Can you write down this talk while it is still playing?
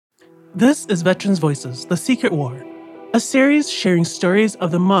This is Veterans Voices, The Secret War, a series sharing stories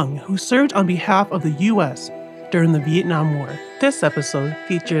of the Hmong who served on behalf of the U.S. during the Vietnam War. This episode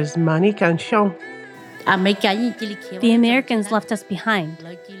features Manichan Xiong. The Americans left us behind.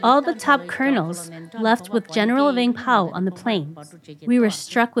 All the top colonels left with General Vang Pao on the plains. We were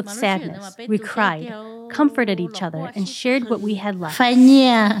struck with sadness. We cried, comforted each other, and shared what we had left.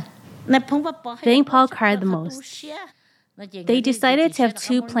 Vang Pao cried the most. They decided to have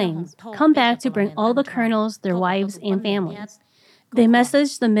 2 planes come back to bring all the colonels, their wives, and families. They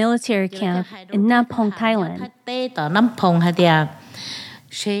messaged the military camp in Nam Phong, Thailand,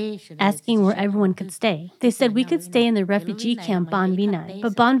 asking where everyone could stay. They said we could stay in the refugee camp Bon Vinai,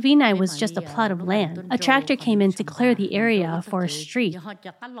 but Bon Vinai was just a plot of land. A tractor came in to clear the area for a street.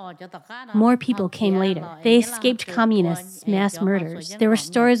 More people came later. They escaped communists' mass murders. There were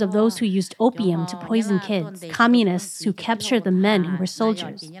stories of those who used opium to poison kids, communists who captured the men who were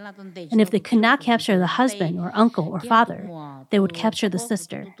soldiers. And if they could not capture the husband or uncle or father, they would capture the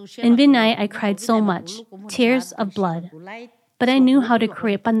sister. In Vinai, I cried so much, tears of blood. But I knew how to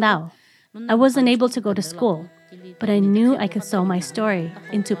create pandao. I wasn't able to go to school, but I knew I could sew my story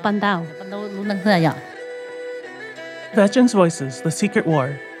into pandao. Veterans Voices, The Secret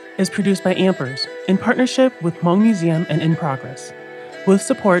War, is produced by Ampers in partnership with Hmong Museum and In Progress, with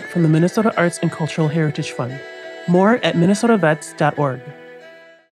support from the Minnesota Arts and Cultural Heritage Fund. More at minnesotavets.org.